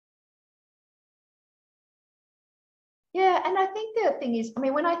Yeah, and I think the thing is, I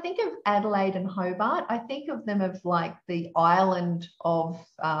mean, when I think of Adelaide and Hobart, I think of them of like the island of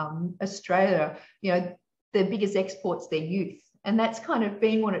Australia. You know, the biggest exports their youth, and that's kind of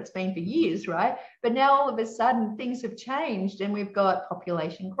been what it's been for years, right? But now all of a sudden things have changed, and we've got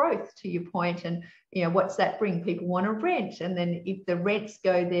population growth, to your point, and you know, what's that bring? People want to rent, and then if the rents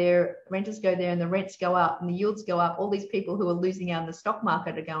go there, renters go there, and the rents go up, and the yields go up, all these people who are losing out in the stock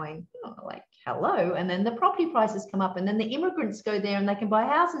market are going, oh, like, hello. And then the property prices come up, and then the immigrants go there and they can buy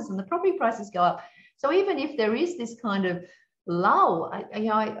houses and the property prices go up. So even if there is this kind of lull,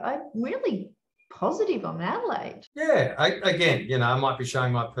 I'm really positive on Adelaide. Yeah, again, you know, I might be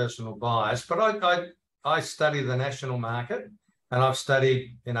showing my personal bias, but I study the national market, and I've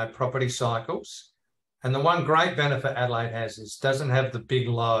studied, you know, property cycles. And the one great benefit Adelaide has is doesn't have the big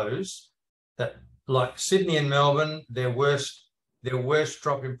lows that, like Sydney and Melbourne, their worst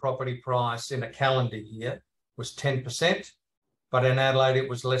drop in property price in a calendar year was 10%, but in Adelaide it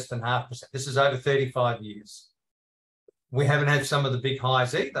was less than 0.5%. This is over 35 years. We haven't had some of the big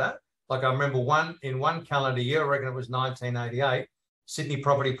highs either. Like I remember in one calendar year, I reckon it was 1988, Sydney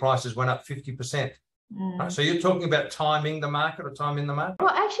property prices went up 50%. Right, so you're talking about timing the market or timing the market?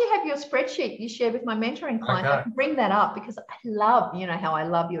 Well, I actually have your spreadsheet you shared with my mentoring client. Okay. I can bring that up because I love, you know, how I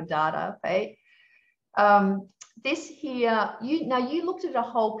love your data, Pete. This here, you looked at a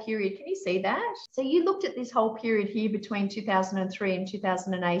whole period. Can you see that? So you looked at this whole period here between 2003 and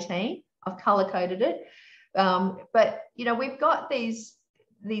 2018. I've color coded it. But, you know, we've got these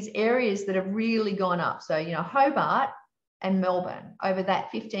areas that have really gone up. So, you know, Hobart and Melbourne over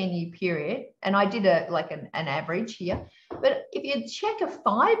that 15-year period. And I did an average here. But if you check a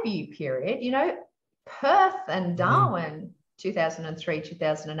 5-year period, you know, Perth and Darwin, 2003,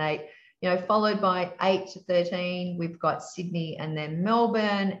 2008, you know, followed by 8 to 13, we've got Sydney and then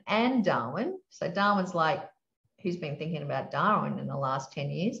Melbourne and Darwin. So Darwin's like, who's been thinking about Darwin in the last 10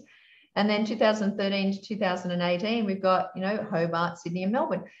 years? And then 2013 to 2018, we've got, you know, Hobart, Sydney and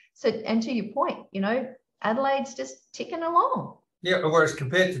Melbourne. So, and to your point, you know, Adelaide's just ticking along. Yeah, whereas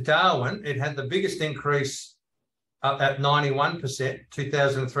compared to Darwin, it had the biggest increase up at 91%,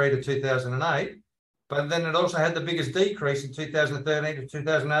 2003 to 2008. But then it also had the biggest decrease in 2013 to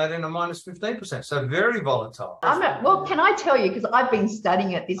 2018 of minus 15%. So very volatile. Well, can I tell you, because I've been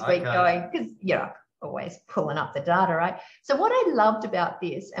studying it this week going, because, you know, always pulling up the data, right? So what I loved about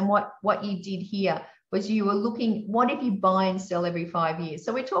this and what you did here was you were looking, what if you buy and sell every 5 years?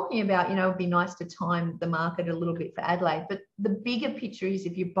 So we're talking about, you know, it'd be nice to time the market a little bit for Adelaide, but the bigger picture is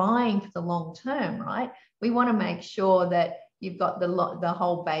if you're buying for the long term, right? We want to make sure that you've got the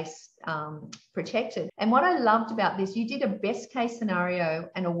whole base protected. And what I loved about this, you did a best case scenario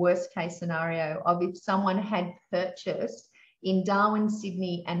and a worst case scenario of if someone had purchased in Darwin,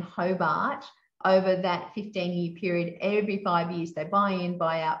 Sydney and Hobart over that 15-year period, every 5 years, they buy in,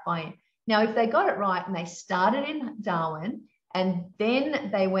 buy out, buy in. Now, if they got it right and they started in Darwin and then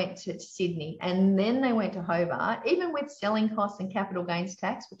they went to Sydney and then they went to Hobart, even with selling costs and capital gains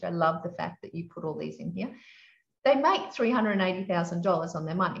tax, which I love the fact that you put all these in here, they make $380,000 on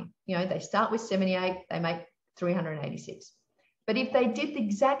their money. You know, they start with 78, they make 386. But if they did the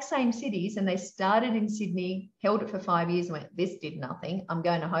exact same cities and they started in Sydney, held it for 5 years and went, this did nothing, I'm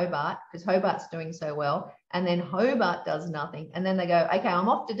going to Hobart because Hobart's doing so well. And then Hobart does nothing. And then they go, okay, I'm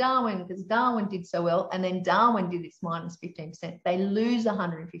off to Darwin because Darwin did so well. And then Darwin did its minus 15%. They lose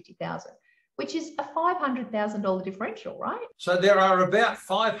 150,000, which is a $500,000 differential, right? So there are about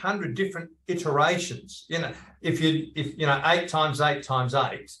 500 different iterations. You know, if you know, 8 times 8 times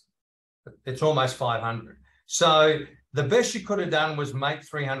 8, it's almost 500. So the best you could have done was make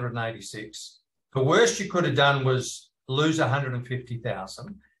 386. The worst you could have done was lose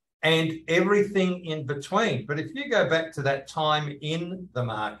 150,000 and everything in between. But if you go back to that time in the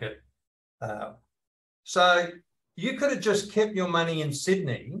market, so you could have just kept your money in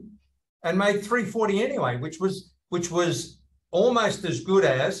Sydney and made 340 anyway, which was almost as good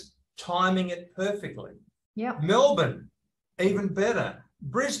as timing it perfectly. Yeah. Melbourne, even better.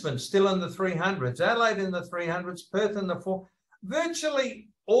 Brisbane still in the 300s, Adelaide in the 300s, Perth in the 400s. Virtually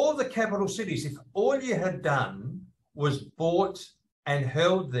all the capital cities, if all you had done was bought and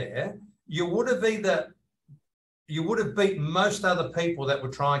held there, you would have beat most other people that were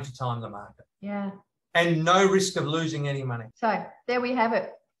trying to time the market. Yeah. And no risk of losing any money. So there we have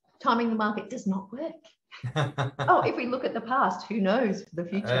it. Timing the market does not work. Oh, if we look at the past, who knows the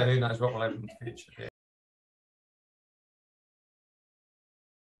future? Who knows what will happen in the future? Yeah.